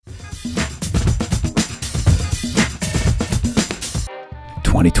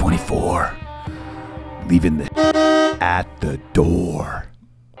2024, leaving the at the door.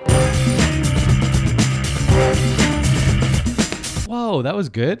 Whoa, that was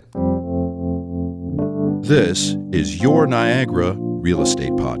good. This is Your Niagara Real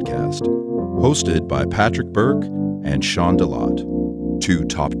Estate Podcast, hosted by Patrick Burke and Sean Delott, two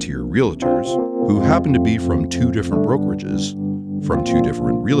top-tier realtors who happen to be from two different brokerages, from two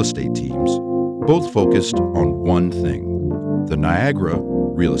different real estate teams, both focused on one thing, the Niagara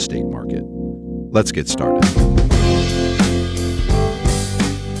real estate market. Let's get started.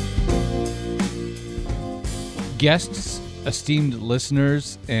 Guests, esteemed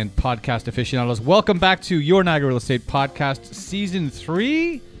listeners, and podcast aficionados, welcome back to Your Niagara Real Estate Podcast, Season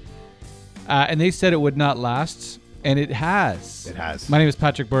 3. And they said it would not last, and it has. It has. My name is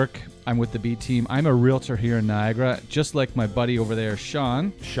Patrick Burke. I'm with the B team. I'm a realtor here in Niagara, just like my buddy over there,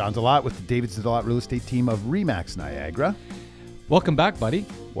 Sean. Sean Delott with the Dez Tsourpi Real Estate Team of Remax Niagara. Welcome back, buddy.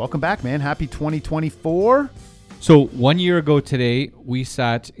 Welcome back, man. Happy 2024. So 1 year ago today, we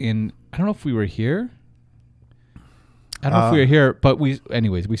sat in, I don't know if we were here. I don't know if we were here, but we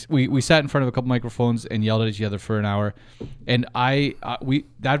sat in front of a couple microphones and yelled at each other for an hour. And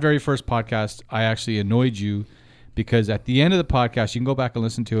that very first podcast, I actually annoyed you because at the end of the podcast, you can go back and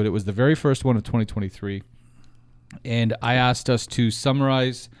listen to it. It was the very first one of 2023. And I asked us to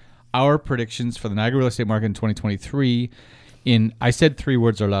summarize our predictions for the Niagara real estate market in 2023 I said 3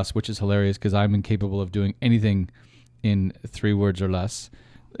 words or less, which is hilarious because I'm incapable of doing anything in 3 words or less.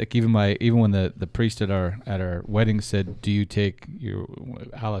 Like even when the priest at our wedding said, "Do you take your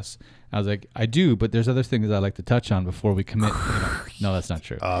Alice?" I was like, "I do, but there's other things I like to touch on before we commit." No, that's not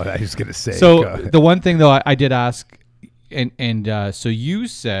true. Oh, I was gonna say. So the one thing though I did ask, and so you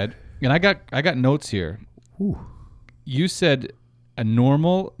said, and I got notes here. Ooh. You said a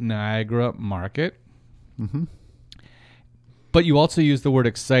normal Niagara market. Mm-hmm. But you also used the word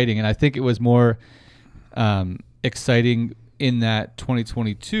exciting, and I think it was more exciting in that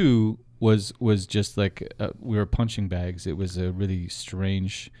 2022 was just like we were punching bags. It was a really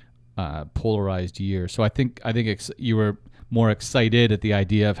strange, polarized year. So I think you were more excited at the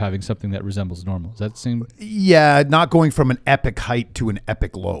idea of having something that resembles normal. Does that seem? Yeah, not going from an epic height to an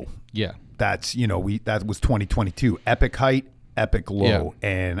epic low. Yeah, that's that was 2022. Epic height, epic low,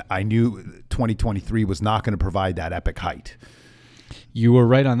 and I knew 2023 was not going to provide that epic height. You were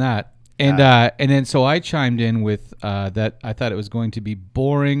right on that. And then so I chimed in with that I thought it was going to be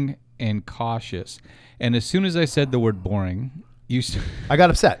boring and cautious. And as soon as I said the word boring, I got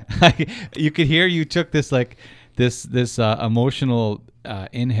upset. You could hear you took this emotional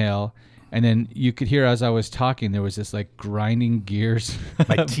inhale, and then you could hear as I was talking there was this like grinding gears.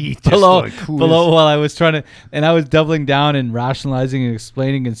 My teeth below while I was trying to, and I was doubling down and rationalizing and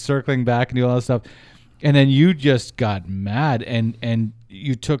explaining and circling back and doing all that stuff. And then you just got mad and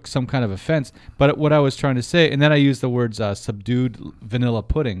you took some kind of offense. But what I was trying to say, and then I used the words subdued vanilla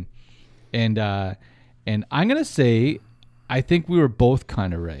pudding. And I'm going to say I think we were both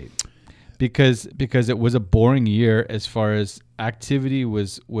kind of right. Because it was a boring year as far as activity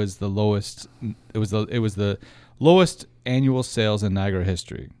was the lowest. It was the lowest annual sales in Niagara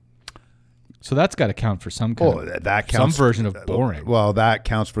history. So that's got to count for some some version of boring. Well, that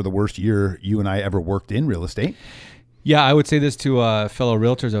counts for the worst year you and I ever worked in real estate. Yeah, I would say this to fellow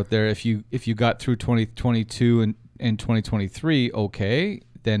realtors out there: if you got through 2022 and 2023, okay,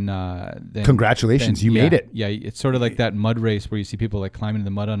 then congratulations, you made it. Yeah, it's sort of like that mud race where you see people like climbing in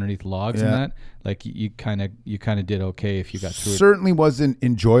the mud underneath logs and that. Like you kind of did okay if you got through it. Certainly wasn't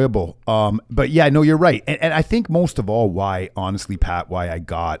enjoyable. But yeah, no, you're right, and I think most of all, honestly, Pat, why I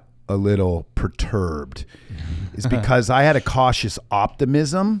got a little perturbed is because I had a cautious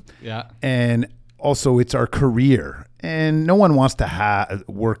optimism. Yeah. And also it's our career and no one wants to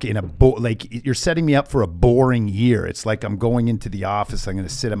work in like you're setting me up for a boring year. It's like I'm going into the office. I'm going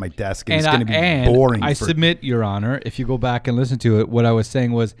to sit at my desk and it's going to be boring. I submit, Your Honor, if you go back and listen to it, what I was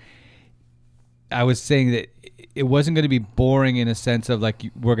saying that it wasn't going to be boring in a sense of like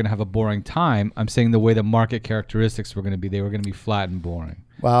we're going to have a boring time. I'm saying the way the market characteristics were going to be, they were going to be flat and boring.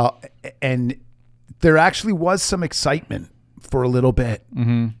 Well, and there actually was some excitement for a little bit.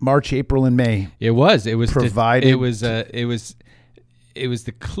 Mm-hmm. March, April, and May. It was provided. It was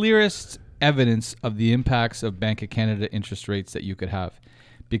the clearest evidence of the impacts of Bank of Canada interest rates that you could have,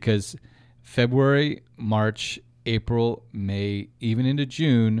 because February, March, April, May, even into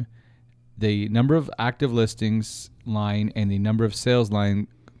June, the number of active listings line and the number of sales line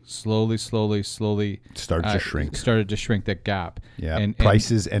slowly started to shrink, that gap. Yeah, and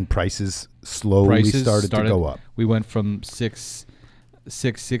prices slowly started to go up. We went from 6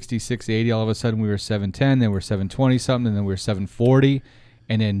 660, 680. All of a sudden we were 710, then we're 720 something, and then we were 740.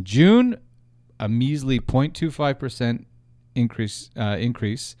 And in June, a measly 0.25% increase,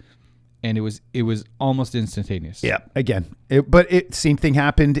 and it was almost instantaneous. Yeah, again, same thing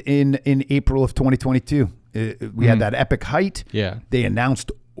happened in April of 2022. We had that epic height. Yeah. They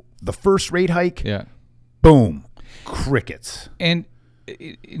announced the first rate hike. Yeah. Boom. Crickets. And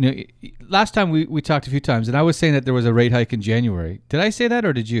last time we talked a few times, and I was saying that there was a rate hike in January. Did I say that,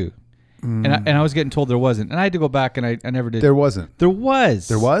 or did you? And I was getting told there wasn't. And I had to go back, and I never did. There wasn't. There was.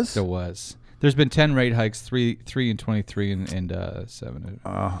 There was? There was. There's been 10 rate hikes, three in 23 and 7.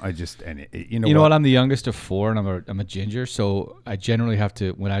 You know what? I'm the youngest of 4, and I'm a ginger, so I generally have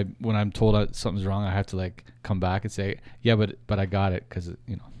to, when I'm told something's wrong, I have to like come back and say, yeah, but I got it, because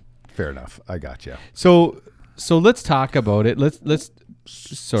Fair enough. I got you. So let's talk about it. Let's.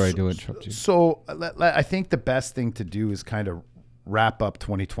 Sorry to interrupt you. So I think the best thing to do is kind of wrap up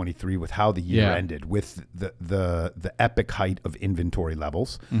 2023 with how the year ended, with the epic height of inventory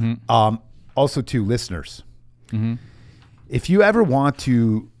levels. Also, to listeners, if you ever want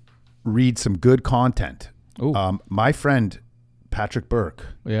to read some good content, my friend Patrick Burke,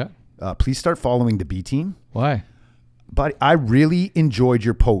 please start following the B Team. Why? But I really enjoyed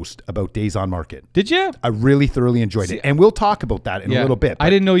your post about days on market. Did you? I really thoroughly enjoyed it. And we'll talk about that in a little bit. I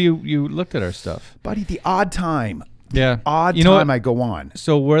didn't know you looked at our stuff. Buddy, the odd time. Yeah. I go on.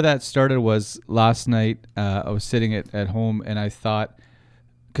 So where that started was last night. I was sitting at home, and I thought,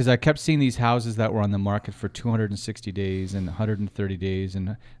 because I kept seeing these houses that were on the market for 260 days and 130 days,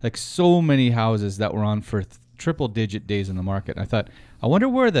 and like so many houses that were on for triple digit days in the market. And I thought, I wonder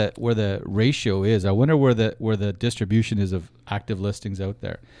where the ratio is. I wonder where the distribution is of active listings out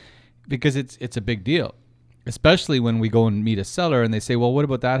there, because it's a big deal, especially when we go and meet a seller and they say, well, what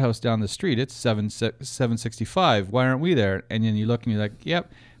about that house down the street? It's 765. Why aren't we there? And then you look and you're like,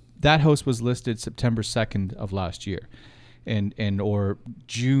 yep, that house was listed September 2nd of last year. And or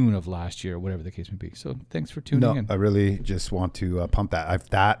June of last year, whatever the case may be. So thanks for tuning in. I really just want to pump that.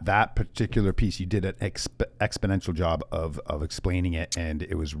 That particular piece, you did an exponential job of explaining it, and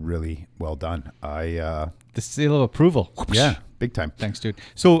it was really well done. The seal of approval. Yeah, big time. Thanks, dude.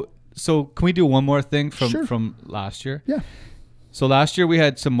 So can we do one more thing from last year? Yeah. So last year we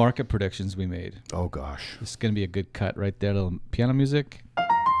had some market predictions we made. Oh gosh, this is gonna be a good cut right there. Little piano music.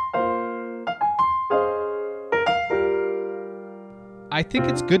 I think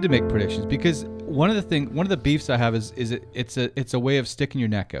it's good to make predictions, because one of the beefs I have is it's a way of sticking your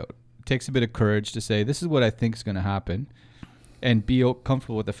neck out. It takes a bit of courage to say, this is what I think is going to happen, and be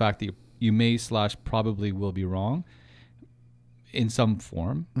comfortable with the fact that you may / probably will be wrong in some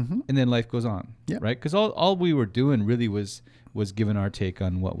form, and then life goes on, right? Because all we were doing really was giving our take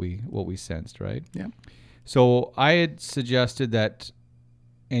on what we sensed, right? Yeah. So I had suggested that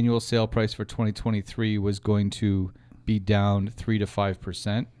annual sale price for 2023 was going to be down 3 to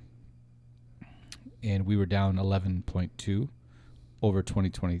 5%, and we were down 11.2 over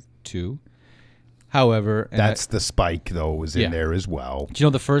 2022. However, that's the spike though was in there as well. Do you know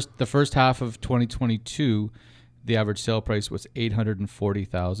the first half of 2022, the average sale price was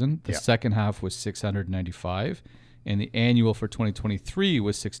 $840,000. The second half was $695,000, and the annual for 2023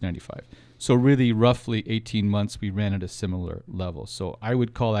 was $695,000. So really, roughly 18 months, we ran at a similar level. So I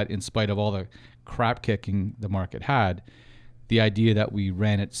would call that, in spite of all the crap kicking the market had, the idea that we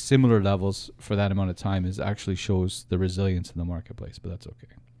ran at similar levels for that amount of time actually shows the resilience in the marketplace, but that's okay.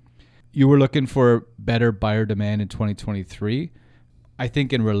 You were looking for better buyer demand in 2023. I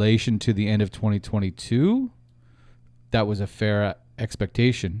think in relation to the end of 2022, that was a fair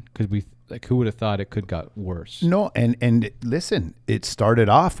expectation, because who would have thought it could got worse? No, and listen, it started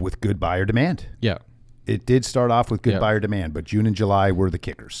off with good buyer demand. Yeah. It did start off with good buyer demand, but June and July were the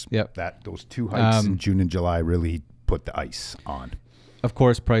kickers. Yep. Those two hikes in June and July really put the ice on. Of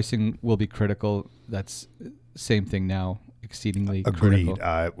course, pricing will be critical. That's same thing now, exceedingly Agreed.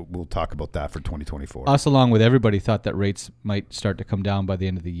 critical. We'll talk about that for 2024. Us, along with everybody, thought that rates might start to come down by the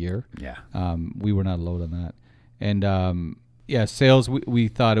end of the year. Yeah. We were not alone on that. And sales, we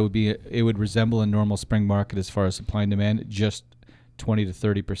thought it would resemble a normal spring market as far as supply and demand, just 20 to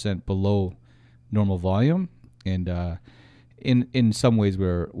 30% below normal volume, and in some ways we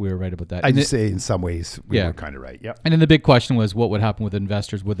were right about that. I'd say in some ways we were kind of right. Yep. And then the big question was, what would happen with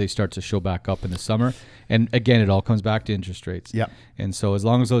investors? Would they start to show back up in the summer? And again, it all comes back to interest rates. Yeah. And so as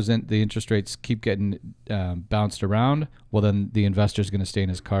long as the interest rates keep getting bounced around, well, then the investor's going to stay in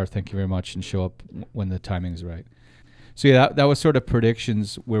his car, thank you very much, and show up when the timing is right. So that was sort of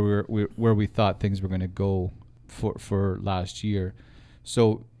predictions where we thought things were going to go for last year.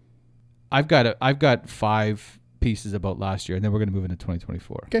 So I've got 5 pieces about last year, and then we're going to move into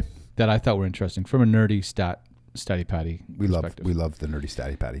 2024. Okay. That I thought were interesting from a nerdy statty patty perspective. We love the nerdy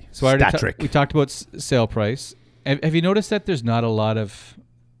statty patty. So we talked about sale price. Have you noticed that there's not a lot of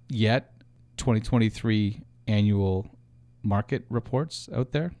yet 2023 annual market reports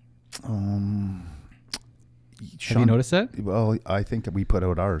out there? Sean, have you noticed that? Well, I think we put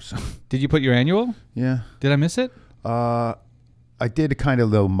out ours. Did you put your annual? Yeah. Did I miss it? I did a kind of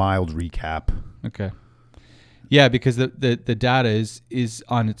little mild recap. Okay. Yeah, because the data is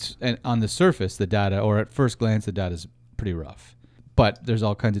on the surface, the data, or at first glance, the data is pretty rough. But there's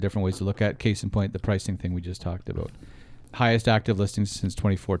all kinds of different ways to look at. Case in point, the pricing thing we just talked about. Highest active listings since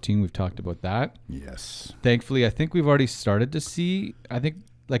 2014. We've talked about that. Yes. Thankfully, I think we've already started to see, I think,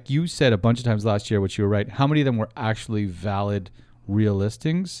 like you said a bunch of times last year, which you were right, how many of them were actually valid real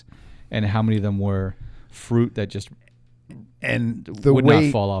listings and how many of them were fruit that just would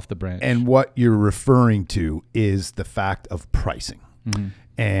not fall off the branch. And what you're referring to is the fact of pricing. Mm-hmm.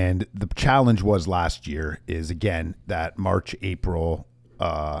 And the challenge was last year is, again, that March, April,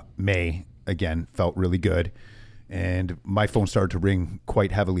 May, again, felt really good. And my phone started to ring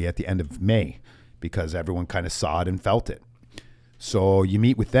quite heavily at the end of May because everyone kind of saw it and felt it. So you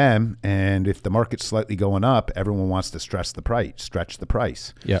meet with them, and if the market's slightly going up, everyone wants to stretch the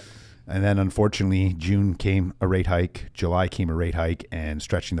price. Yeah. And then, unfortunately, June came a rate hike, July came a rate hike, and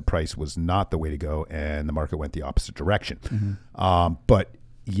stretching the price was not the way to go, and the market went the opposite direction. Mm-hmm. But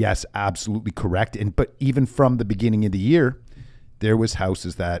yes, absolutely correct. But even from the beginning of the year, there was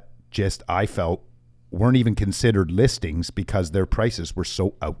houses that just I felt weren't even considered listings because their prices were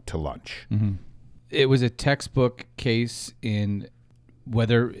so out to lunch. Mm-hmm. It was a textbook case in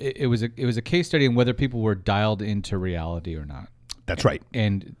whether it was a case study in whether people were dialed into reality or not. That's right.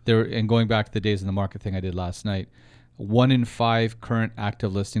 And going back to the days in the market thing I did last night, 1 in 5 current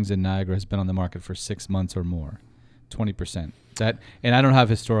active listings in Niagara has been on the market for 6 months or more, 20%. And I don't have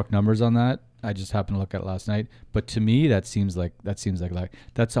historic numbers on that. I just happened to look at it last night. But to me, that seems like that's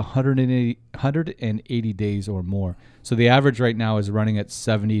 180 days or more. So the average right now is running at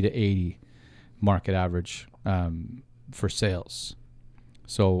 70 to 80 market average for sales.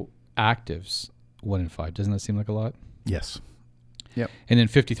 So actives, 1 in 5. Doesn't that seem like a lot? Yes. Yep. And then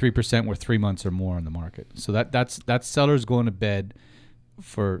 53% were 3 months or more on the market. So that's sellers going to bed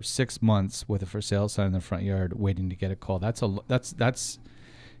for 6 months with a for sale sign in the front yard waiting to get a call. That's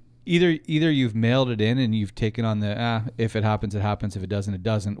either you've mailed it in and you've taken on the if it happens it happens, if it doesn't it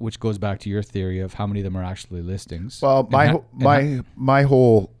doesn't, which goes back to your theory of how many of them are actually listings. Well, my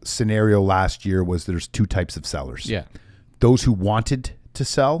whole scenario last year was there's 2 types of sellers. Yeah. Those who wanted to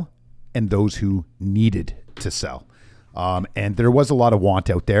sell and those who needed to sell. And there was a lot of want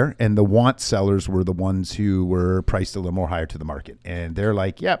out there, and the want sellers were the ones who were priced a little more higher to the market. And they're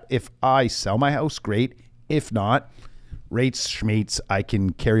like, yep, if I sell my house, great. If not, rates, schmeats, I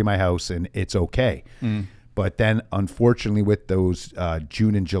can carry my house and it's okay. Mm. But then, unfortunately, with those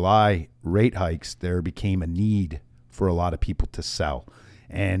June and July rate hikes, there became a need for a lot of people to sell.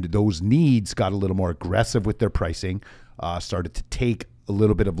 And those needs got a little more aggressive with their pricing, started to take a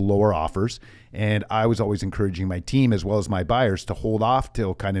little bit of lower offers. And I was always encouraging my team as well as my buyers to hold off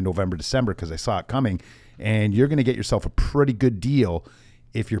till kind of November, December, because I saw it coming. And you're going to get yourself a pretty good deal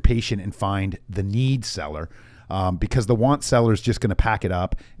if you're patient and find the need seller, because the want seller is just going to pack it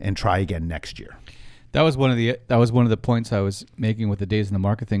up and try again next year. That was one of the points I was making with the days in the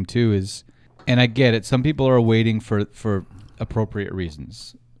market thing too. Is, and I get it. Some people are waiting for appropriate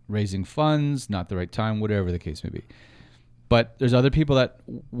reasons, raising funds, not the right time, whatever the case may be. But there's other people that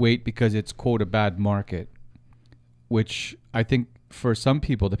wait because it's, quote, a bad market, which I think for some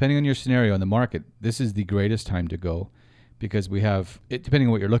people, depending on your scenario in the market, this is the greatest time to go because we have, depending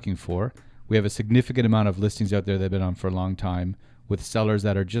on what you're looking for, we have a significant amount of listings out there that have been on for a long time with sellers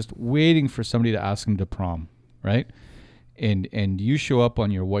that are just waiting for somebody to ask them to prom, right? And you show up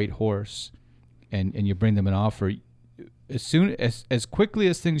on your white horse and you bring them an offer. As quickly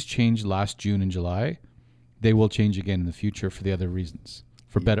as things changed last June and July, they will change again in the future for the other reasons,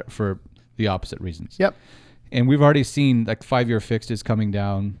 for the opposite reasons. Yep. And we've already seen like 5-year fixed is coming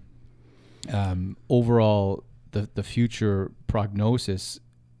down. Overall, the future prognosis,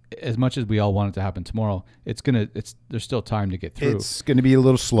 as much as we all want it to happen tomorrow, there's still time to get through. It's going to be a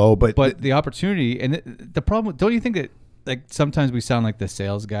little slow, but the opportunity and the problem. Don't you think that like sometimes we sound like the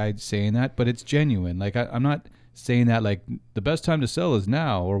sales guy saying that, but it's genuine. Like I'm not saying that like the best time to sell is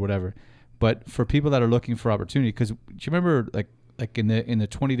now or whatever. But for people that are looking for opportunity, because do you remember like in the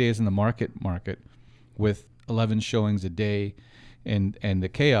 20 days in the market with 11 showings a day and the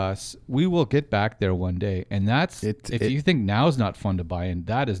chaos, we will get back there one day. And that's if you think now is not fun to buy in,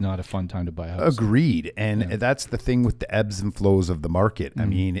 that is not a fun time to buy a house. Agreed. And that's the thing with the ebbs and flows of the market. I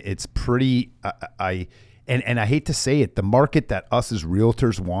mean, it's pretty and I hate to say it, the market that us as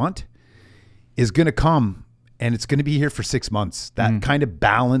realtors want is going to come, and it's going to be here for 6 months. That kind of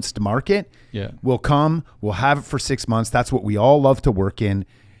balanced market will come. We'll have it for 6 months. That's what we all love to work in.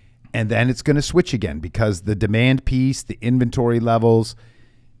 And then it's going to switch again because the demand piece, the inventory levels,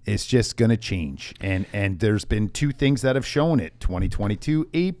 it's just going to change. And there's been two things that have shown it. 2022,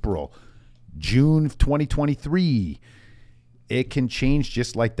 April, June of 2023. It can change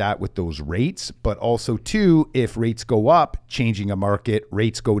just like that with those rates. But also, too, if rates go up, changing a market,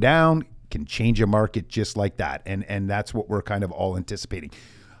 rates go down, can change a market just like that. And that's what we're kind of all anticipating.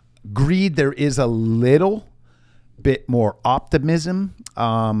 Greed, there is a little bit more optimism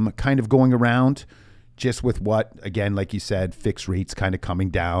kind of going around just with what, again, like you said, fixed rates kind of coming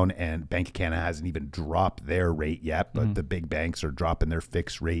down, and Bank of Canada hasn't even dropped their rate yet, but the big banks are dropping their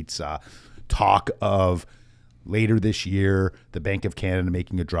fixed rates. Talk of later this year, the Bank of Canada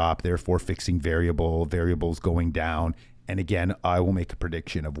making a drop, therefore fixing variables going down. And again, I will make a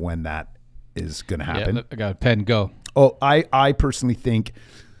prediction of when that is going to happen. Yeah, I got a pen, go. Oh, I personally think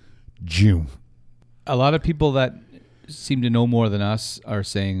June. A lot of people that seem to know more than us are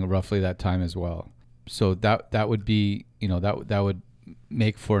saying roughly that time as well. So that would be, that would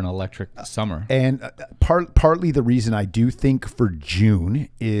make for an electric summer. And partly the reason I do think for June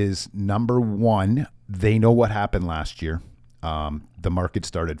is, number one, they know what happened last year. The market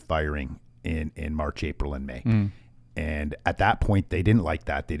started firing in March, April, and May. And at that point, they didn't like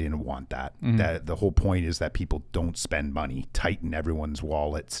that. They didn't want that. The whole point is that people don't spend money, tighten everyone's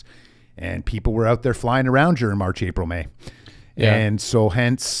wallets. And people were out there flying around during March, April, May. Yeah. And so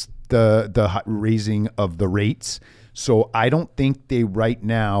hence the raising of the rates. So I don't think they right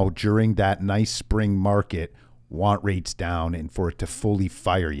now during that nice spring market want rates down and for it to fully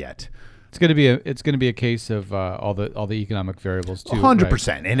fire yet. It's going to be a case of all the economic variables too. 100%.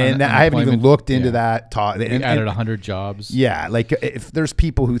 Right? And I haven't even looked into that. We added 100 jobs. Yeah, like if there's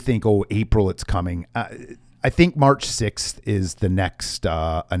people who think, oh, April it's coming. I think March 6th is the next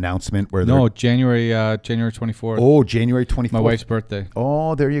announcement. January 24th. Oh, January 24th. My wife's birthday.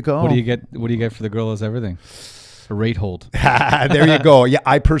 Oh, there you go. What do you get for the girl is everything? A rate hold. There you go. Yeah,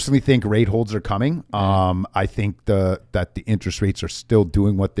 I personally think rate holds are coming. I think that the interest rates are still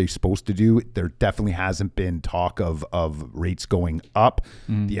doing what they're supposed to do. There definitely hasn't been talk of rates going up.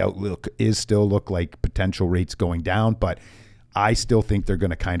 The outlook is still look like potential rates going down, but I still think they're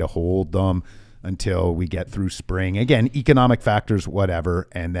going to kind of hold them until we get through spring. Again, economic factors, whatever,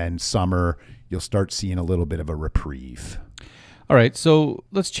 and then summer, you'll start seeing a little bit of a reprieve. All right, so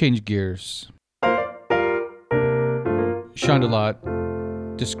let's change gears. Sean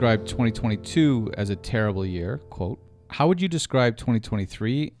Delot described 2022 as a terrible year, quote. How would you describe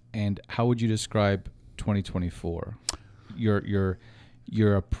 2023, and how would you describe 2024? Your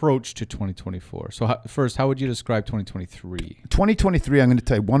approach to 2024. So first, how would you describe 2023? 2023, I'm going to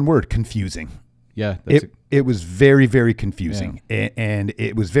tell you one word: confusing. Yeah, it was very, very confusing, and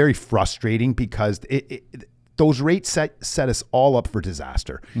it was very frustrating because those rates set us all up for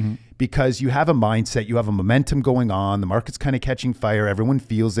disaster. Because you have a mindset, you have a momentum going on, the market's kind of catching fire, everyone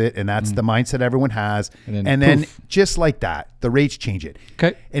feels it, and that's the mindset everyone has. And then just like that, the rates change it.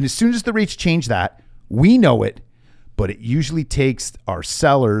 Okay. And as soon as the rates change that, we know it, but it usually takes our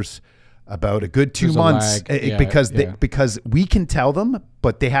sellers about a good 2 months because we can tell them,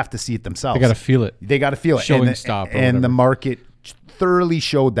 but they have to see it themselves. They got to feel it. They got to feel it. Showing stop. And the market thoroughly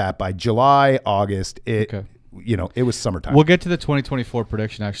showed that by July, August. It was summertime. We'll get to the 2024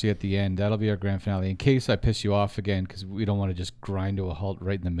 prediction actually at the end. That'll be our grand finale. In case I piss you off again, because we don't want to just grind to a halt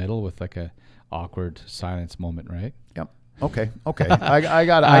right in the middle with like a awkward silence moment, right? Yep. Okay. I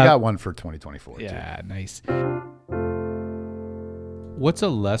got one for 2024. Yeah, too. Nice. What's a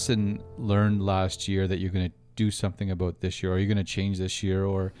lesson learned last year that you're going to do something about this year? Are you going to change this year,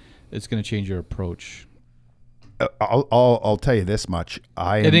 or it's going to change your approach? I'll tell you this much.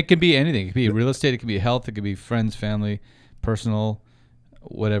 And it can be anything. It can be real estate. It can be health. It can be friends, family, personal,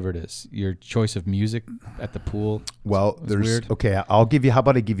 whatever it is. Your choice of music at the pool. Well, there's weird. Okay. I'll give you. How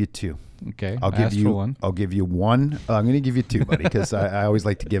about I give you two? Okay. I'll give you one. I'll give you one. I'm going to give you two, buddy, because I always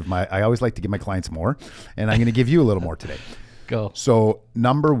like to give my clients more, and I'm going to give you a little more today. Go. So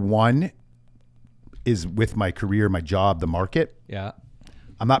number one is with my career, my job, the market. Yeah.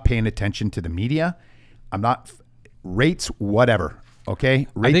 I'm not paying attention to the media. I'm not rates, whatever. Okay.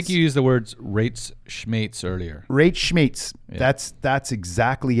 Rates, I think you used the words rates schmates earlier. Rates schmates. Yeah. That's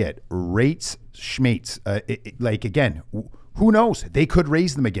exactly it. Rates schmates. Like again, Who knows? They could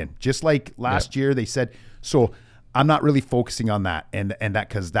raise them again. Just like last year they said. So I'm not really focusing on that and that,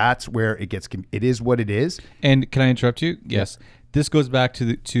 because that's where it is what it is. And can I interrupt you? Yes. This goes back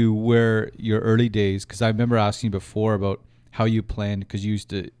to where your early days, because I remember asking you before about how you planned, because you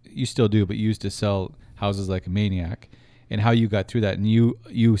still do, but you used to sell houses like a maniac, and how you got through that. And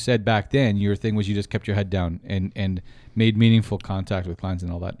you said back then your thing was you just kept your head down and made meaningful contact with clients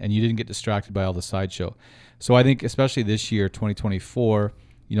and all that, and you didn't get distracted by all the sideshow. So I think especially this year, 2024,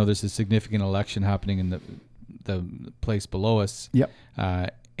 there's a significant election happening in the place below us. Yep.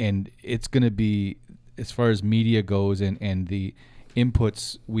 And it's going to be, as far as media goes and the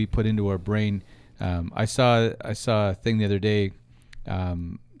inputs we put into our brain. I saw a thing the other day.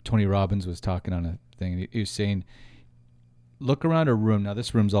 Tony Robbins was talking on a thing. He was saying, look around a room. Now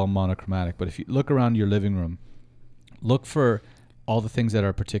this room's all monochromatic, but if you look around your living room, look for all the things that are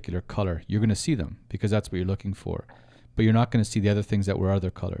a particular color. You're going to see them because that's what you're looking for, but you're not going to see the other things that were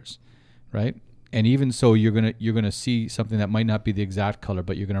other colors, right? And even so, you're gonna see something that might not be the exact color,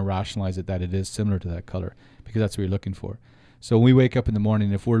 but you're gonna rationalize it that it is similar to that color because that's what you're looking for. So when we wake up in the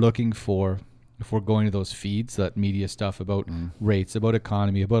morning, if we're going to those feeds, that media stuff about rates, about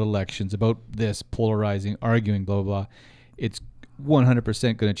economy, about elections, about this polarizing, arguing, blah blah blah, it's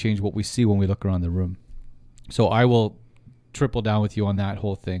 100% going to change what we see when we look around the room. So I will triple down with you on that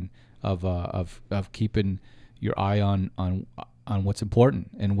whole thing of keeping your eye on what's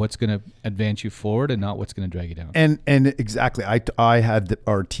important and what's going to advance you forward and not what's going to drag you down. And exactly. I had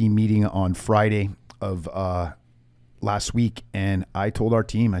our team meeting on Friday of last week, and I told our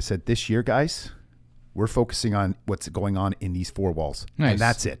team, I said, this year, guys, we're focusing on what's going on in these four walls. Nice. And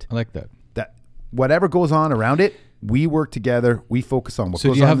that's it. I like that. That whatever goes on around it, we work together. We focus on what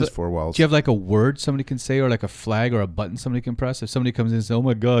goes on in these four walls. Do you have like a word somebody can say, or like a flag or a button somebody can press? If somebody comes in and says, "Oh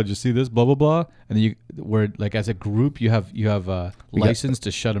my God, you see this?" Blah blah blah, and then where like as a group you have license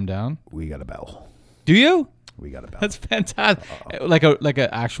to shut them down. We got a bell. Do you? We got a bell. That's fantastic. Like an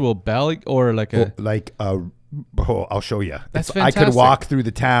actual bell, or like a I'll show you. That's fantastic. I could walk through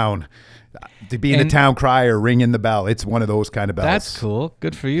the town. To be in the town crier, ringing the bell. It's one of those kind of bells. That's cool.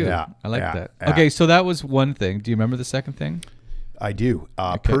 Good for you. Yeah, I like that. Yeah. Okay, so that was one thing. Do you remember the second thing? I do.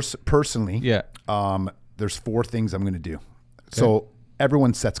 Okay. Personally, yeah. There's four things I'm going to do. Okay. So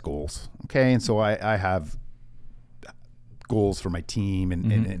everyone sets goals, okay? And so I have goals for my team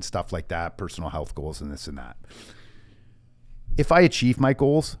and stuff like that, personal health goals and this and that. If I achieve my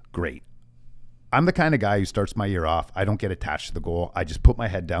goals, great. I'm the kind of guy who starts my year off. I don't get attached to the goal. I just put my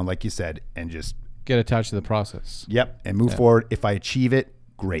head down, like you said, and just get attached to the process. Yep, and move forward. If I achieve it,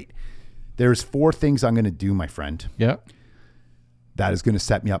 great. There's four things I'm going to do, my friend. Yeah. That is going to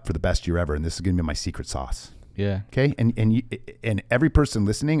set me up for the best year ever, and this is going to be my secret sauce. Yeah. Okay, and every person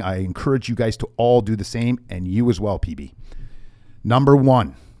listening, I encourage you guys to all do the same, and you as well, PB. Number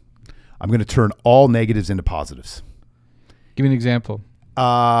one, I'm going to turn all negatives into positives. Give me an example.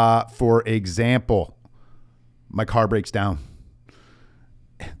 For example, my car breaks down.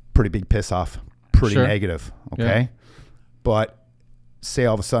 Pretty big piss off. Pretty negative. Okay. Yeah. But say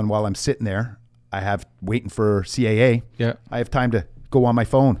all of a sudden while I'm sitting there, I have waiting for CAA. Yeah. I have time to go on my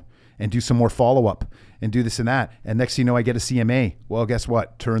phone and do some more follow-up and do this and that. And next thing you know, I get a CMA. Well, guess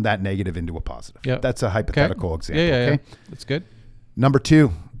what? Turn that negative into a positive. Yeah. That's a hypothetical example. Yeah. Okay. That's good. Number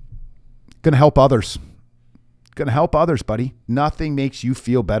two, going to help others. Going to help others, buddy. Nothing makes you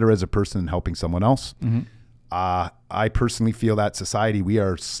feel better as a person than helping someone else. Mm-hmm. I personally feel that society, we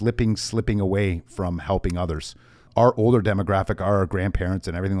are slipping away from helping others. Our older demographic, our grandparents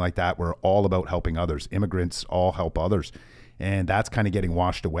and everything like that, we're all about helping others. Immigrants all help others. And that's kind of getting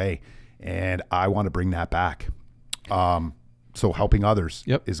washed away. And I want to bring that back. So helping others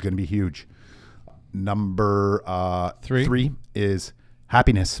is going to be huge. Number three is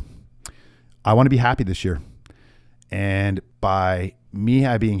happiness. I want to be happy this year. And by me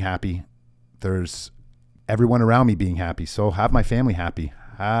being happy, there's everyone around me being happy. So have my family happy,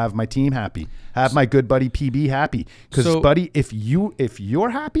 have my team happy, have my good buddy PB happy. Because buddy, if you're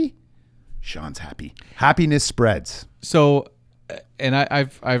happy, Sean's happy. Happiness spreads. So, and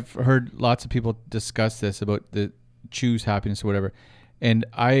I've heard lots of people discuss this about the choose happiness or whatever. And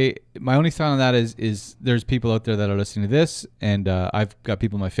my only thought on that is there's people out there that are listening to this, and I've got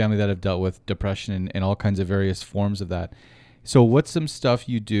people in my family that have dealt with depression and all kinds of various forms of that. So what's some stuff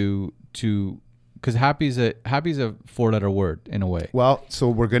you do because happy is a 4-letter word in a way. Well, so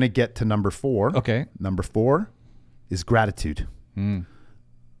we're going to get to number 4. Okay. Number 4 is gratitude.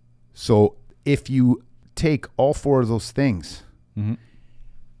 So if you take all 4 of those things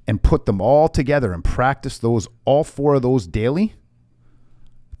and put them all together and practice all 4 of those daily,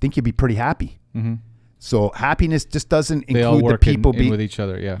 I think you'd be pretty happy. So happiness just doesn't They all include the work people in with each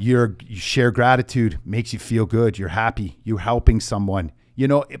other. Yeah. You share gratitude, makes you feel good. You're happy. You're helping someone. You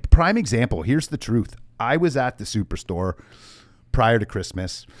know, prime example. Here's the truth. I was at the Superstore prior to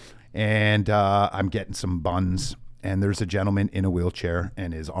Christmas, and I'm getting some buns, and there's a gentleman in a wheelchair,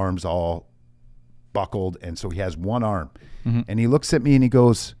 and his arm's all buckled, and so he has one arm. And he looks at me and he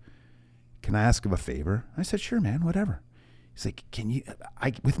goes, "Can I ask him a favor?" I said, "Sure, man, whatever." He's like,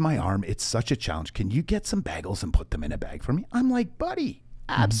 with my arm, it's such a challenge. Can you get some bagels and put them in a bag for me? I'm like, buddy,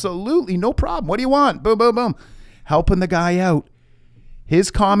 absolutely, no problem. What do you want? Boom, boom, boom. Helping the guy out.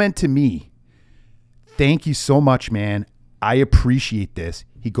 His comment to me, "Thank you so much, man. I appreciate this."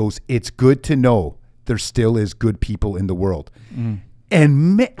 He goes, "It's good to know there still is good people in the world."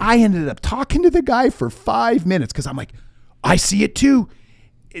 And I ended up talking to the guy for 5 minutes because I'm like, I see it too.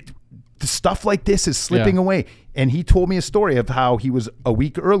 The stuff like this is slipping away. And he told me a story of how he was a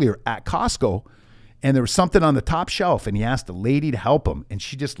week earlier at Costco, and there was something on the top shelf, and he asked a lady to help him, and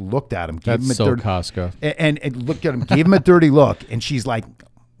she just looked at him, gave him a dirty Costco, and looked at him, gave him a dirty look, and she's like,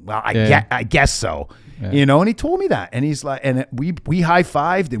 "Well, I guess so." You know, and he told me that, and he's like, and we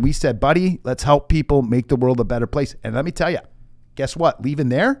high-fived, and we said, "Buddy, let's help people make the world a better place." And let me tell you, guess what? Leaving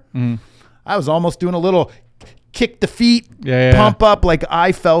there, I was almost doing a little kick the feet, pump up, like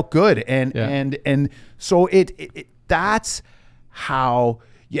I felt good, and so it that's how.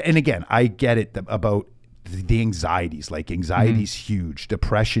 Yeah, and again, I get it about the anxieties. Like anxiety's huge,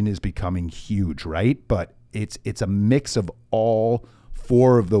 depression is becoming huge, right? But it's a mix of all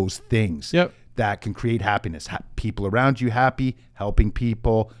four of those things that can create happiness. People around you happy, helping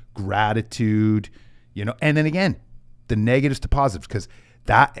people, gratitude, you know, and then again, the negatives to positives, because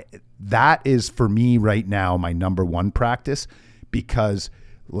that is for me right now my number one practice, because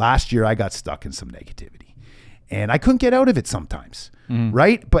last year I got stuck in some negativity and I couldn't get out of it sometimes,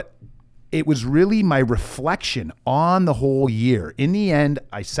 right? But it was really my reflection on the whole year. In the end,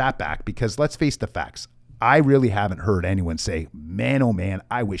 I sat back because let's face the facts. I really haven't heard anyone say, "Man, oh man,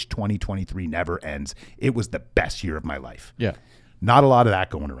 I wish 2023 never ends. It was the best year of my life." Yeah. Not a lot of that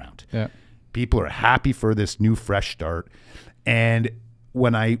going around. Yeah. People are happy for this new fresh start. And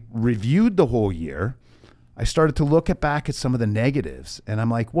when I reviewed the whole year, I started to look back at some of the negatives, and I'm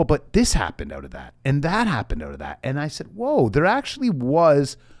like, well, but this happened out of that, and that happened out of that. And I said, whoa, there actually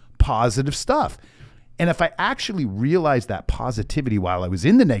was positive stuff. And if I actually realized that positivity while I was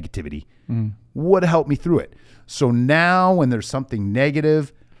in the negativity, would help me through it. So now when there's something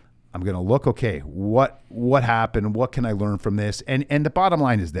negative, I'm going to look, okay, what happened? What can I learn from this? And the bottom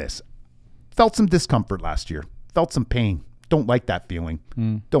line is this. Felt some discomfort last year. Felt some pain. Don't like that feeling.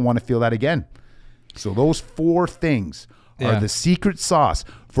 Don't want to feel that again. So those four things are the secret sauce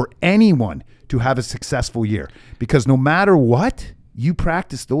for anyone to have a successful year. Because no matter what, you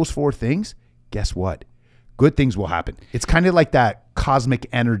practice those four things, guess what? Good things will happen. It's kind of like that cosmic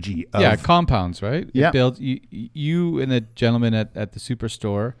energy. It compounds, right? Yeah. It builds, you and the gentleman at the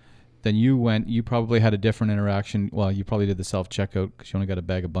Superstore, then you probably had a different interaction. Well, you probably did the self-checkout because you only got a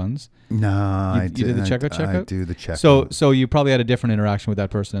bag of buns. No, you did the checkout? I do the checkout. So you probably had a different interaction with that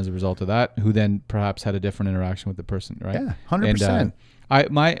person as a result of that, who then perhaps had a different interaction with the person, right? Yeah, 100%.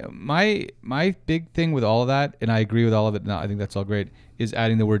 My big thing with all of that, and I agree with all of it, and I think that's all great, is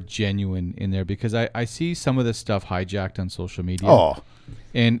adding the word genuine in there, because I see some of this stuff hijacked on social media. Oh.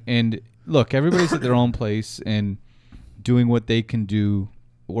 And look, everybody's at their own place and doing what they can do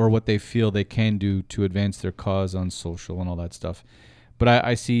or what they feel they can do to advance their cause on social and all that stuff. But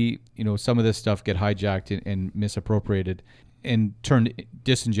I see, some of this stuff get hijacked and misappropriated and turned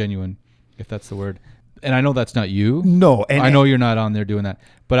disingenuine, if that's the word. And I know that's not you. No, I know you're not on there doing that.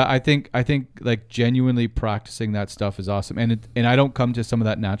 But I think like genuinely practicing that stuff is awesome. And I don't come to some of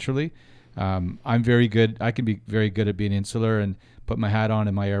that naturally. I'm very good. I can be very good at being insular and put my hat on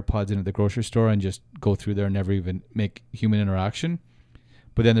and my AirPods in at the grocery store and just go through there and never even make human interaction.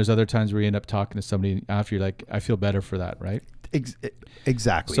 But then there's other times where you end up talking to somebody after you're like, I feel better for that, right?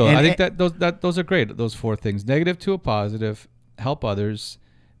 Exactly. So I think those are great. Those four things: negative to a positive, help others,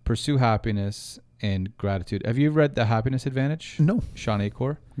 pursue happiness, and gratitude. Have you read The Happiness Advantage? No. Sean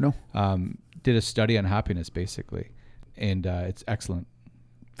Acor? No. Did a study on happiness basically, and it's excellent.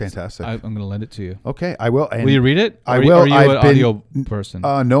 Fantastic. I'm going to lend it to you. Okay, I will. And will you read it? I will. Are you an audio person?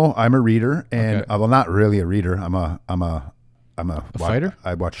 No, I'm a reader, and Okay. well, not really a reader. I'm a fighter?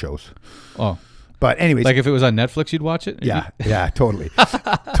 I watch shows. Oh, but anyways, like if it was on Netflix, you'd watch it? yeah, totally,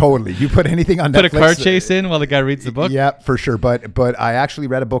 totally. You put anything on Put Netflix, a car chase in while the guy reads the book? Yeah, for sure. But I actually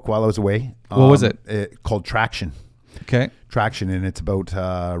read a book while I was away. What was it? Called Traction. Okay. Traction, and it's about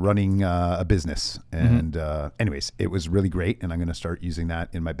running a business. And anyways, it was really great, and I'm going to start using that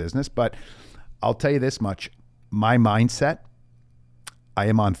in my business. But I'll tell you this much. My mindset, I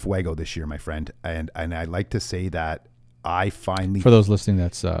am on fuego this year, my friend. And I like to say that I finally... For those listening,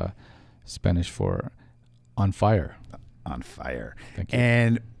 that's Spanish for on fire. On fire. Thank you.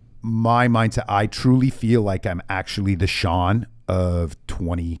 And my mindset, I truly feel like I'm actually the Sean of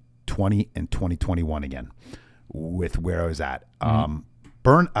 2020 and 2021 again with where I was at.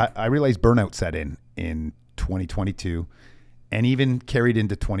 I realized burnout set in 2022 and even carried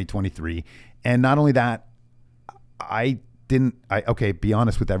into 2023. And not only that, be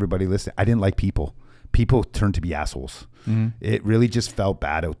honest with everybody listening. I didn't like people. People turned to be assholes. It really just felt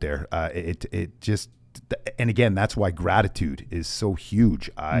bad out there. And again, that's why gratitude is so huge.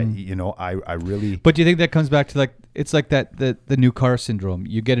 I really. But do you think that comes back to it's like that the new car syndrome?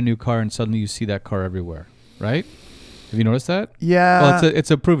 You get a new car and suddenly you see that car everywhere, right? Have you noticed that? Yeah. Well,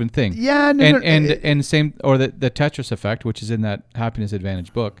 it's a proven thing. Yeah. And same, or the Tetris effect, which is in that Happiness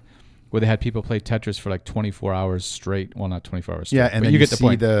Advantage book, where they had people play Tetris for 24 hours straight. Well, not 24 hours straight. Yeah, and then you get the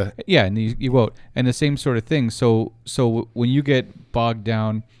point. Yeah, and you vote. And the same sort of thing. So when you get bogged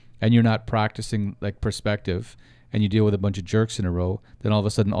down and you're not practicing perspective, and you deal with a bunch of jerks in a row, then all of a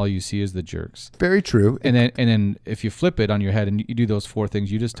sudden all you see is the jerks. Very true. And then if you flip it on your head and you do those 4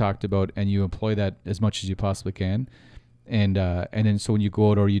 things you just talked about, and you employ that as much as you possibly can, and then so when you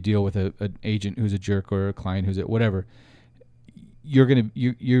go out or you deal with an agent who's a jerk or a client who's whatever,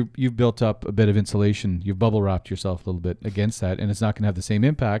 you've built up a bit of insulation. You've bubble wrapped yourself a little bit against that, and it's not going to have the same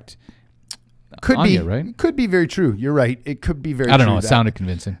impact. On you, right? Could be very true. You're right. It could be very true. I don't know. It sounded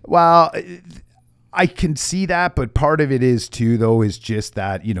convincing. Well, I can see that, but part of it is too, though, is just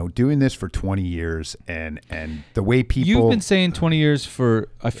that, doing this for 20 years and the way people... You've been saying 20 years for,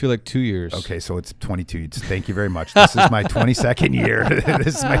 I feel like 2 years. Okay, so it's 22. Thank you very much. This is my 22nd year.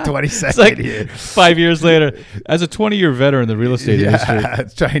 This is my 22nd year. 5 years later, as a 20-year veteran in the real estate industry.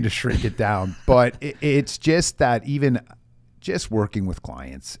 It's trying to shrink it down. But it's just that even just working with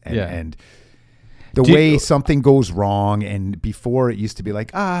clients and the way something goes wrong, and before it used to be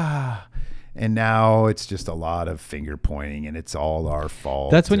and now it's just a lot of finger pointing and it's all our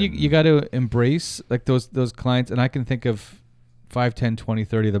fault. That's when you got to embrace those clients. And I can think of 5, 10, 20,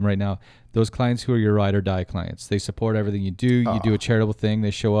 30 of them right now. Those clients who are your ride or die clients. They support everything you do. You do a charitable thing. They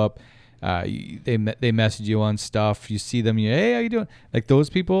show up. They message you on stuff. You see them. Hey, how you doing? Those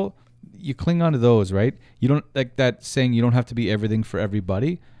people, you cling on to those, right? You don't like that saying, you don't have to be everything for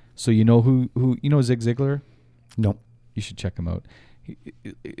everybody. So who Zig Ziglar? No. You should check him out. He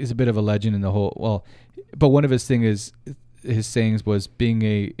is a bit of a legend in the whole, but one of his sayings was being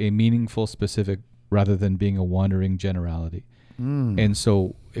a meaningful specific rather than being a wandering generality. And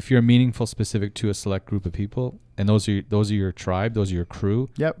so if you're meaningful specific to a select group of people, and those are your tribe, those are your crew.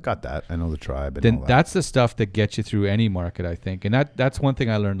 Yep, got that. I know the tribe. And then that's the stuff that gets you through any market, I think. And that's one thing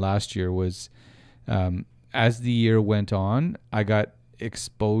I learned last year was, as the year went on, I got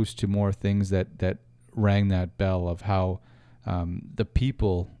exposed to more things that rang that bell of how the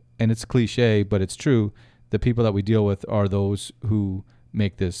people, and it's cliche, but it's true, the people that we deal with are those who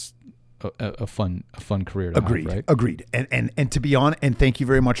make this a fun career to Agreed. have, right? Agreed. And to be honest, and thank you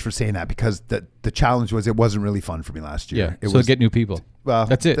very much for saying that, because the challenge was it wasn't really fun for me last year. Yeah. So get new people. Well,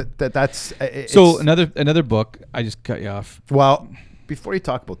 that's it. So another book. I just cut you off. Well, before you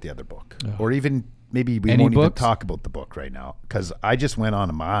talk about the other book, or even maybe we won't even talk about the book right now, because I just went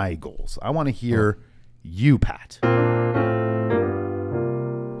on my goals. I want to hear you, Pat.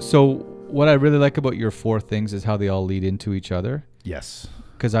 So what I really like about your 4 things is how they all lead into each other. Yes.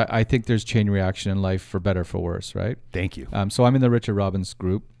 Because I think there's chain reaction in life, for better, for worse, right? Thank you. So I'm in the Richard Robbins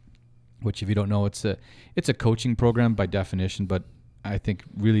group, which, if you don't know, it's a coaching program by definition, but I think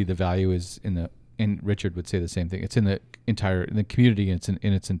really the value is and Richard would say the same thing. It's in the community, and it's in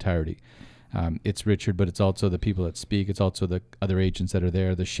its entirety. It's Richard, but it's also the people that speak. It's also the other agents that are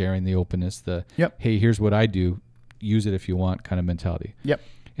there, the sharing, the openness, hey, here's what I do, use it if you want kind of mentality. Yep.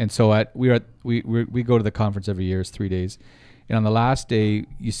 And so we go to the conference every year. It's 3 days, and on the last day,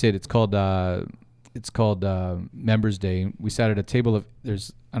 you said it's called Members Day. We sat at a table of,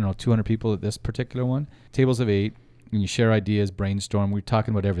 there's 200 people at this particular one, tables of 8, and you share ideas, brainstorm. We're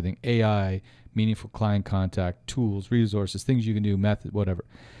talking about everything: AI, meaningful client contact, tools, resources, things you can do, method, whatever.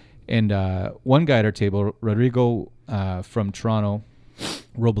 And one guy at our table, Rodrigo from Toronto,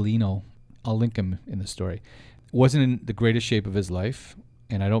 Robalino, I'll link him in the story, wasn't in the greatest shape of his life.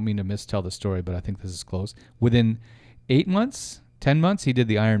 And I don't mean to mistell the story, but I think this is close. Within 8 months, 10 months, he did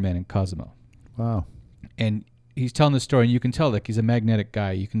the Ironman in Cozumel. Wow. And he's telling the story, and you can tell he's a magnetic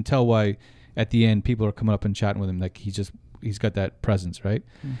guy. You can tell why at the end people are coming up and chatting with him. He's got that presence, right?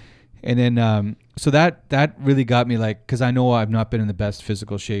 Mm. And then so that really got me, because I know I've not been in the best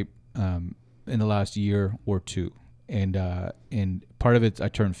physical shape in the last year or two. And part of it, I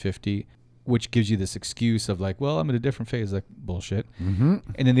turned 50, which gives you this excuse of like, well, I'm in a different phase, like bullshit. Mm-hmm.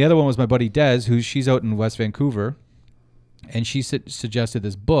 And then the other one was my buddy Dez, she's out in West Vancouver, and she suggested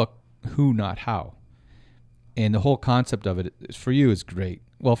this book, Who Not How. And the whole concept of it for you is great.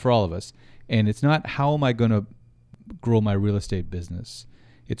 Well, for all of us. And it's not how am I going to grow my real estate business.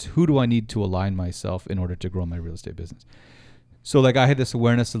 It's who do I need to align myself in order to grow my real estate business. So like I had this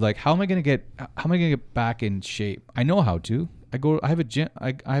awareness of like, how am I going to get back in shape? I know how to. I have a gym.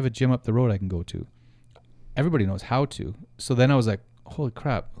 I have a gym up the road I can go to. Everybody knows how to. So then I was like, holy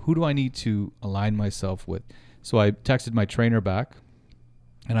crap, who do I need to align myself with? So I texted my trainer back,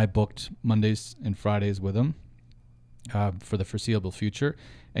 and I booked Mondays and Fridays with him for the foreseeable future.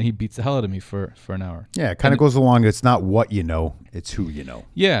 And he beats the hell out of me for an hour. Yeah, it kind of goes along. It's not what you know, it's who you know.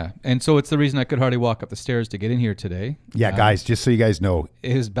 Yeah. And so it's the reason I could hardly walk up the stairs to get in here today. Yeah, guys, just so you guys know.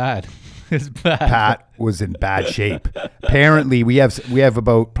 It was bad. It's bad. Pat was in bad shape. Apparently, we have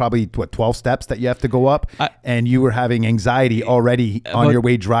about probably 12 steps that you have to go up, and you were having anxiety already on your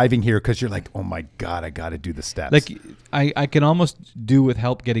way driving here because you're like, oh my God, I got to do the steps. Like I can almost do with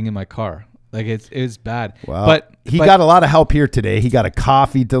help getting in my car. Like it's bad. Well, but he got a lot of help here today. He got a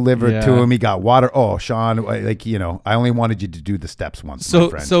coffee delivered to him. He got water. Oh, Sean, like, I only wanted you to do the steps once, my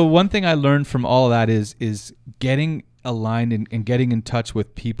friend. So one thing I learned from all of that is getting aligned and getting in touch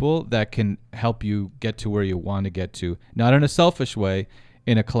with people that can help you get to where you want to get to. Not in a selfish way,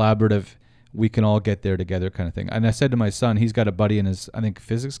 in a collaborative, we can all get there together kind of thing. And I said to my son, he's got a buddy in his, I think,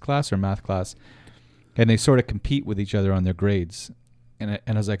 physics class or math class, and they sort of compete with each other on their grades. And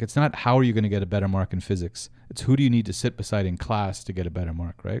I was like, it's not how are you going to get a better mark in physics. It's who do you need to sit beside in class to get a better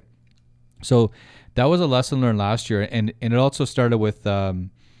mark, right? So that was a lesson learned last year. And it also started with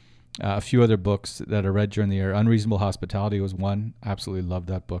a few other books that I read during the year. Unreasonable Hospitality was one. Absolutely loved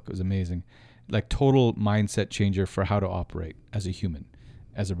that book. It was amazing. Like total mindset changer for how to operate as a human,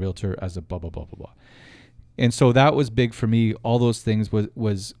 as a realtor, as a blah, blah, blah, blah, blah. And so that was big for me. All those things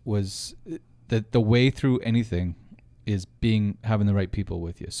was the way through anything is having the right people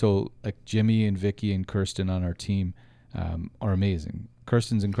with you. So like Jimmy and Vicky and Kirsten on our team are amazing.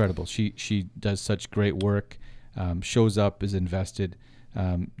 Kirsten's incredible. She does such great work, shows up, is invested.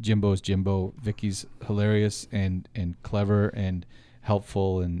 Jimbo's Jimbo. Vicky's hilarious and clever and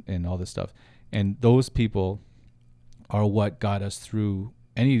helpful and all this stuff. And those people are what got us through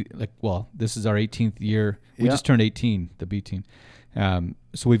this is our 18th year. We just turned 18, the B team.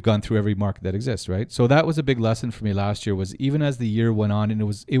 So we've gone through every market that exists, right? So that was a big lesson for me last year, was even as the year went on, and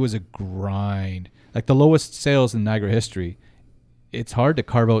it was a grind. Like the lowest sales in Niagara history, it's hard to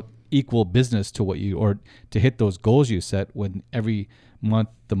carve out equal business to or to hit those goals you set when every month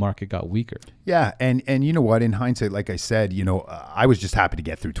the market got weaker. Yeah, and you know what? In hindsight, like I said, I was just happy to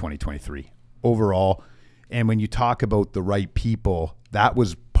get through 2023 overall. And when you talk about the right people, that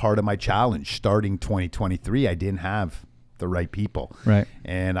was part of my challenge. Starting 2023, I didn't have the right people. Right.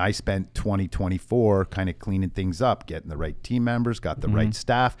 And I spent 2024 kind of cleaning things up, getting the right team members, got the right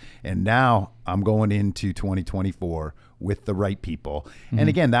staff. And now I'm going into 2024 with the right people. And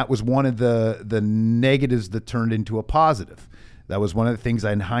again, that was one of the negatives that turned into a positive. That was one of the things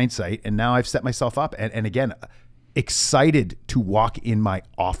in hindsight. And now I've set myself up. And again, excited to walk in my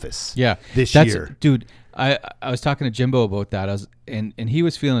office this year. Dude, I was talking to Jimbo about that. And he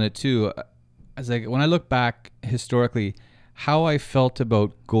was feeling it too. I was like, when I look back historically, how I felt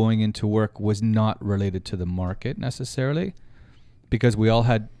about going into work was not related to the market necessarily, because we all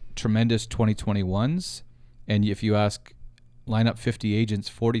had tremendous 2021s. And if you line up 50 agents,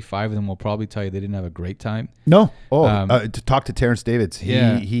 45 of them will probably tell you they didn't have a great time. No. To talk to Terrence Davids,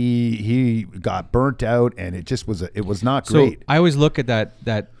 he got burnt out, and it was not great. So I always look at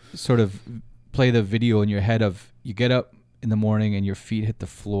that sort of play the video in your head of you get up in the morning and your feet hit the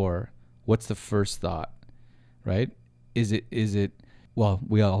floor. What's the first thought, right? Is it, well,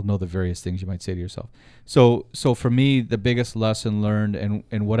 we all know the various things you might say to yourself. So for me, the biggest lesson learned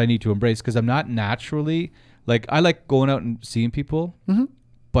and what I need to embrace, because I'm not naturally, like, I like going out and seeing people,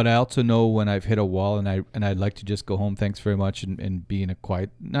 but I also know when I've hit a wall and I'd like to just go home, thanks very much, and be in a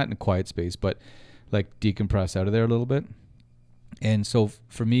quiet, not in a quiet space, but like decompress out of there a little bit. And so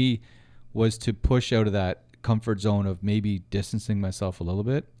for me was to push out of that comfort zone of maybe distancing myself a little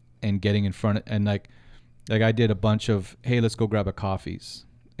bit and getting in front of, and like I did a bunch of, hey, let's go grab a coffees.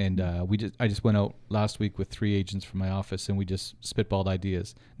 And I just went out last week with 3 agents from my office, and we just spitballed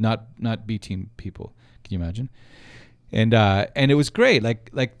ideas, not B team people. Can you imagine? And it was great.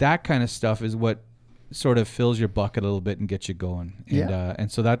 Like that kind of stuff is what sort of fills your bucket a little bit and gets you going.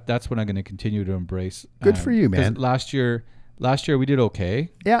 And so that's what I'm going to continue to embrace. Good for you, man. Last year last year we did okay.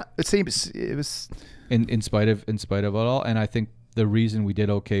 Yeah, it seems it was in spite of it all. And I think the reason we did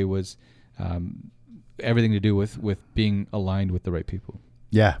okay was everything to do with being aligned with the right people.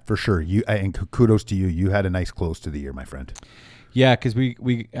 Yeah, for sure. And kudos to you. You had a nice close to the year, my friend. Yeah, because we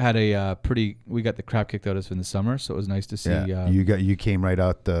had we got the crap kicked out of us in the summer, so it was nice to see. Yeah, you came right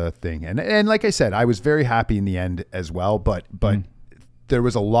out the thing, and like I said, I was very happy in the end as well. But there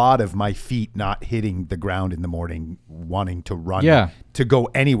was a lot of my feet not hitting the ground in the morning, wanting to run, to go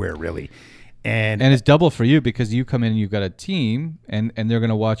anywhere really. And it's double for you because you come in and you've got a team, and they're going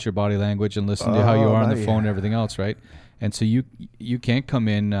to watch your body language and listen to how you are on the phone and everything else, right? And so you can't come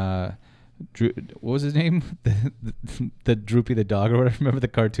in. What was his name? The Droopy the dog or whatever. Remember the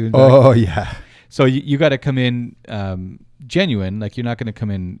cartoon? Oh yeah. So you got to come in genuine. Like you're not going to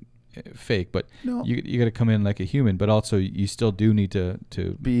come in fake, but you got to come in like a human. But also you still do need to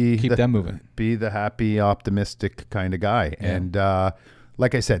keep them moving. Be the happy, optimistic kind of guy. Yeah. And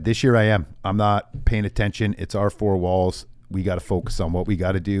like I said, this year I'm not paying attention. It's our four walls. We got to focus on what we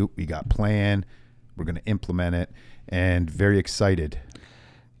got to do. We got plan. We're going to implement it, and very excited.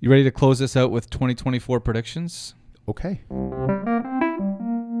 You ready to close this out with 2024 predictions? Okay.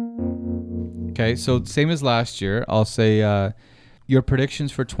 Okay, so same as last year. I'll say your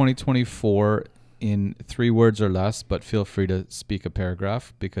predictions for 2024 in 3 words or less, but feel free to speak a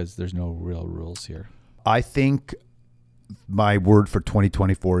paragraph because there's no real rules here. I think my word for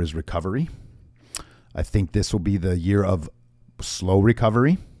 2024 is recovery. I think this will be the year of slow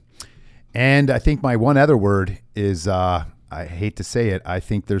recovery. And I think my one other word is... I hate to say it, I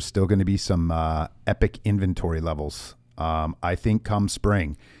think there's still going to be some epic inventory levels. I think come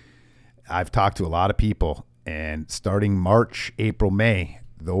spring, I've talked to a lot of people, and starting March, April, May,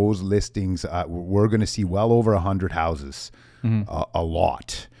 those listings, we're going to see well over 100 houses, a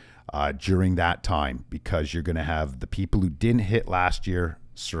lot during that time, because you're going to have the people who didn't hit last year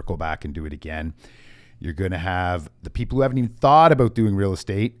circle back and do it again. You're going to have the people who haven't even thought about doing real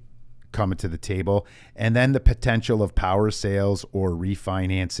estate coming to the table, and then the potential of power sales or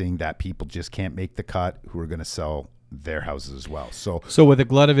refinancing that people just can't make the cut, who are going to sell their houses as well. So with a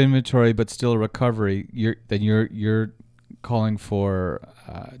glut of inventory but still recovery, you're calling for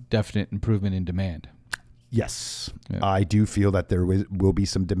definite improvement in demand. Yes, I do feel that there will be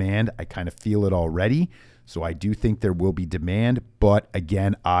some demand. I kind of feel it already. So I do think there will be demand, but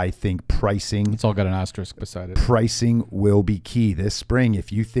again, I think pricing... It's all got an asterisk beside it. Pricing will be key this spring.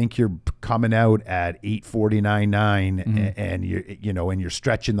 If you think you're coming out at $849.9 and you're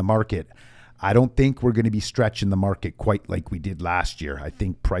stretching the market, I don't think we're going to be stretching the market quite like we did last year. I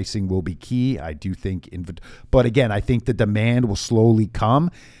think pricing will be key. I do think... But again, I think the demand will slowly come.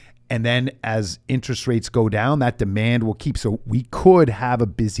 And then as interest rates go down, that demand will keep. So we could have a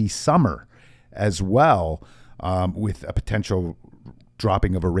busy summer as well, with a potential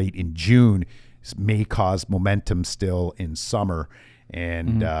dropping of a rate in June may cause momentum still in summer.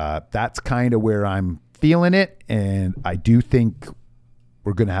 And that's kind of where I'm feeling it. And I do think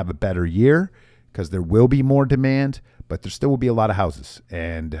we're going to have a better year because there will be more demand, but there still will be a lot of houses,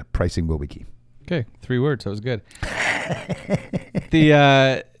 and pricing will be key. Okay, 3 words. That was good.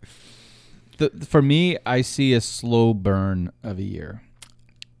 For me, I see a slow burn of a year.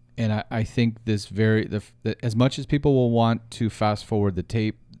 And I think this as much as people will want to fast forward the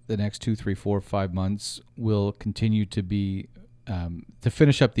tape, the next 2, 3, 4, 5 months will continue to be, to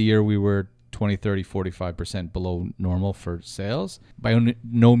finish up the year, we were 20, 30, 45% below normal for sales. By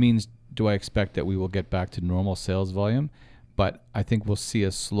no means do I expect that we will get back to normal sales volume, but I think we'll see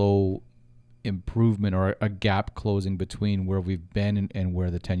a slow improvement or a gap closing between where we've been and where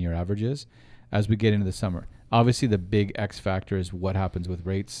the 10-year average is as we get into the summer. Obviously, the big X factor is what happens with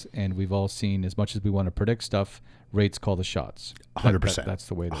rates, and we've all seen, as much as we want to predict stuff, rates call the shots. 100%. That's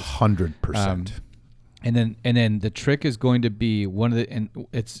the way it is. 100%. And then the trick is going to be and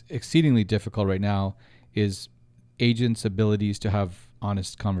it's exceedingly difficult right now, is agents' abilities to have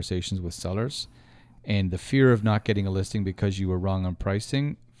honest conversations with sellers, and the fear of not getting a listing because you were wrong on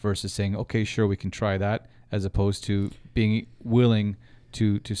pricing versus saying, okay, sure, we can try that, as opposed to being willing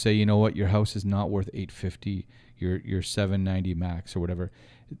to say, you know what, your house is not worth $850, your $790 max or whatever,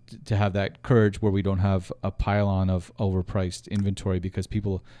 to have that courage where we don't have a pile-on of overpriced inventory because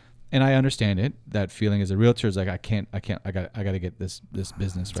people, and I understand it, that feeling as a realtor is like, I got to get this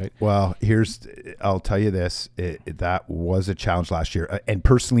business, right? Well, I'll tell you this, that was a challenge last year. And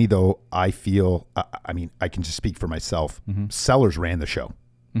personally though, I feel, I can just speak for myself. Sellers ran the show.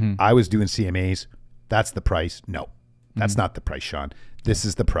 I was doing CMAs. That's the price. No, that's not the price, Sean. This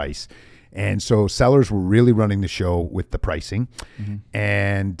is the price. And so sellers were really running the show with the pricing.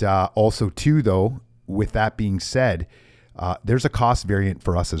 And also too, though, with that being said, there's a cost variant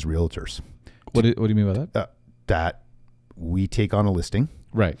for us as realtors. What do you mean by that? That we take on a listing.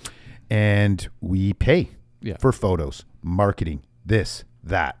 Right. And we pay Yeah. for photos, marketing, this,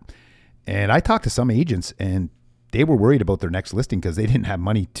 that. And I talked to some agents and they were worried about their next listing because they didn't have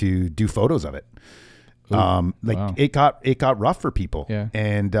money to do photos of it. Wow. It got rough for people. Yeah.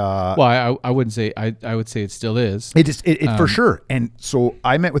 And Well, I wouldn't say I would say it still is. it for sure. And so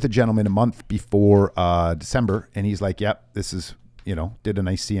I met with a gentleman a month before December, and he's like, "Yep, this is did a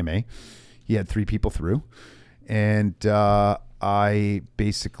nice CMA." He had 3 people through, and I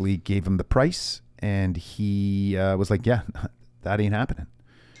basically gave him the price, and he was like, "Yeah, that ain't happening."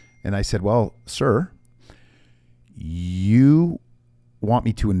 And I said, "Well, sir, you want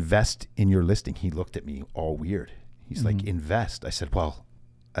me to invest in your listing?" He looked at me all weird. He's like, "Invest?" I said, "Well,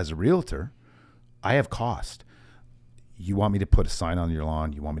 as a realtor, I have cost. You want me to put a sign on your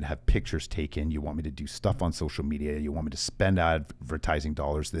lawn? You want me to have pictures taken? You want me to do stuff on social media? You want me to spend advertising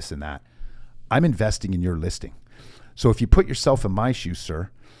dollars, this and that? I'm investing in your listing. So if you put yourself in my shoes, sir,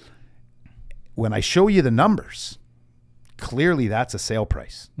 when I show you the numbers, clearly that's a sale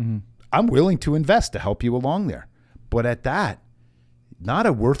price. I'm willing to invest to help you along there. But at that, not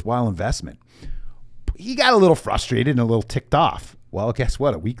a worthwhile investment." He got a little frustrated and a little ticked off. Well, guess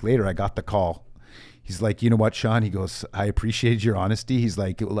what? A week later, I got the call. He's like, "You know what, Sean?" He goes, "I appreciate your honesty." He's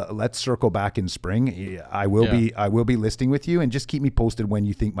like, "Let's circle back in spring. I will be listing with you, and just keep me posted when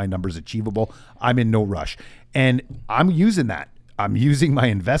you think my number's achievable. I'm in no rush." And I'm using that. I'm using my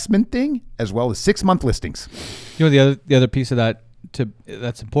investment thing as well as 6-month listings. The other piece of that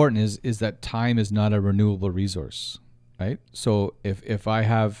that's important is that time is not a renewable resource, right? So if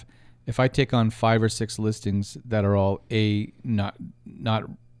I take on 5 or 6 listings that are all not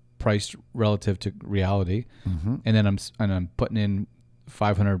priced relative to reality, and then I'm putting in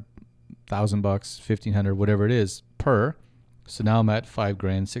 $500,000, $1,500, whatever it is per. So now I'm at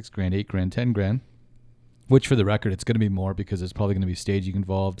 $5,000, $6,000, $8,000, $10,000. Which, for the record, it's going to be more because there's probably going to be staging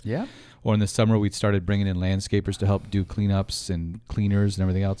involved. Yeah. Or in the summer, we started bringing in landscapers to help do cleanups and cleaners and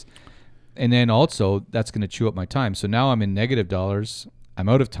everything else. And then also, that's going to chew up my time. So now I'm in negative dollars. I'm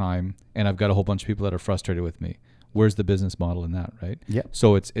out of time, and I've got a whole bunch of people that are frustrated with me. Where's the business model in that, right? Yeah.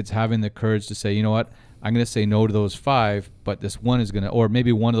 So it's having the courage to say, you know what, I'm going to say no to those 5, but this one is going to, or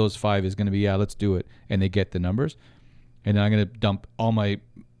maybe one of those 5 is going to be, yeah, let's do it, and they get the numbers, and then I'm going to dump all my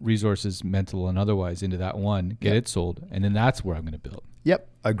resources, mental and otherwise, into that one, get it sold, and then that's where I'm going to build. Yep,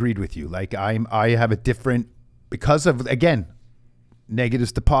 agreed with you. Like I have a different, because of, again,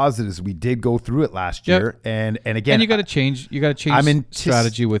 negatives to positives. We did go through it last year, and again, and you got to change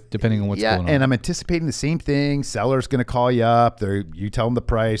strategy with depending on what's going on. And I'm anticipating the same thing. Seller's going to call you up. You tell them the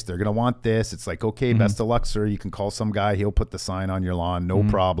price. They're going to want this. It's like, okay, best of luck, sir. You can call some guy. He'll put the sign on your lawn. No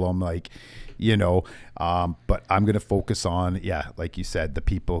problem. Like, but I'm going to focus on, like you said, the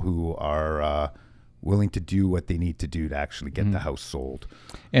people who are willing to do what they need to do to actually get the house sold.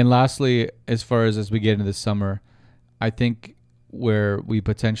 And lastly, as far as we get into the summer, I think where we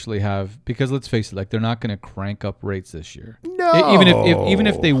potentially have, because let's face it, like, they're not going to crank up rates this year. No. Even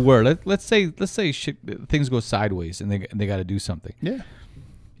if they were, let's say things go sideways and they got to do something. Yeah.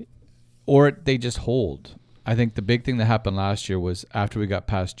 Or they just hold. I think the big thing that happened last year was after we got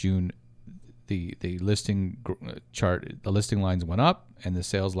past June, the listing chart, the listing lines went up and the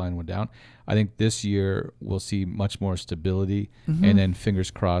sales line went down. I think this year we'll see much more stability, and then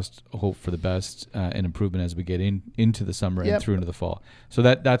fingers crossed, hope for the best and improvement as we get into the summer and through into the fall. So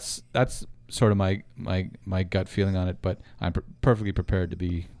that's sort of my gut feeling on it, but I'm perfectly prepared to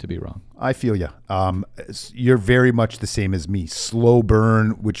be wrong. I feel you. You're very much the same as me. Slow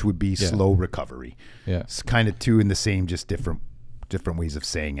burn, which would be slow recovery. Yeah, it's kind of two in the same, just different ways of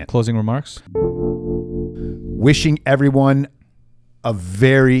saying it. Closing remarks? Wishing everyone a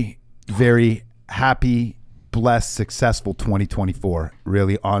very, very happy, blessed, successful 2024.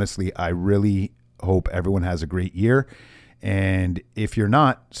 Really, honestly, I really hope everyone has a great year. And if you're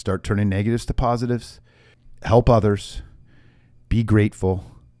not, start turning negatives to positives. Help others. Be grateful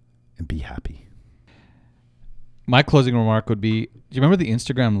and be happy. My closing remark would be, do you remember the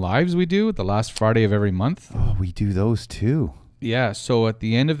Instagram lives we do the last Friday of every month? Oh, we do those too. Yeah, so at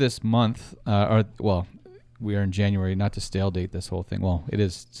the end of this month, we are in January, not to stale date this whole thing. Well, it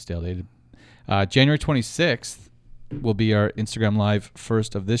is stale dated. January 26th will be our Instagram live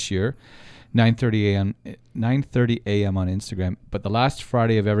first of this year, 9:30 a.m. on Instagram. But the last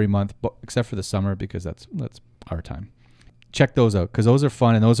Friday of every month, except for the summer, because that's our time. Check those out because those are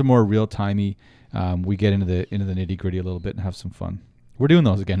fun and those are more real timey. We get into the nitty gritty a little bit and have some fun. We're doing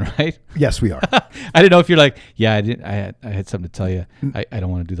those again, right? Yes, we are. I didn't know if you're like, yeah, I had something to tell you. I don't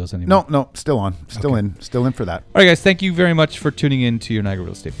want to do those anymore. No, still on. Still in for that. All right, guys, thank you very much for tuning in to your Niagara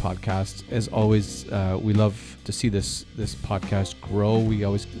Real Estate Podcast. As always, we love to see this podcast grow. We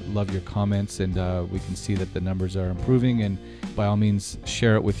always love your comments, and we can see that the numbers are improving. And by all means,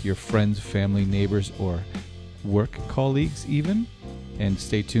 share it with your friends, family, neighbors, or work colleagues even. And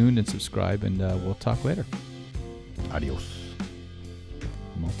stay tuned and subscribe, and we'll talk later. Adios.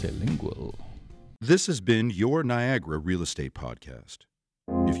 Multilingual. This has been your Niagara Real Estate Podcast.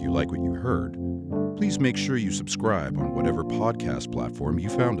 If you like what you heard, please make sure you subscribe on whatever podcast platform you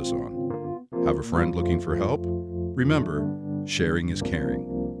found us on. Have a friend looking for help? Remember, sharing is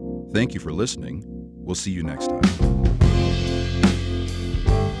caring. Thank you for listening. We'll see you next time.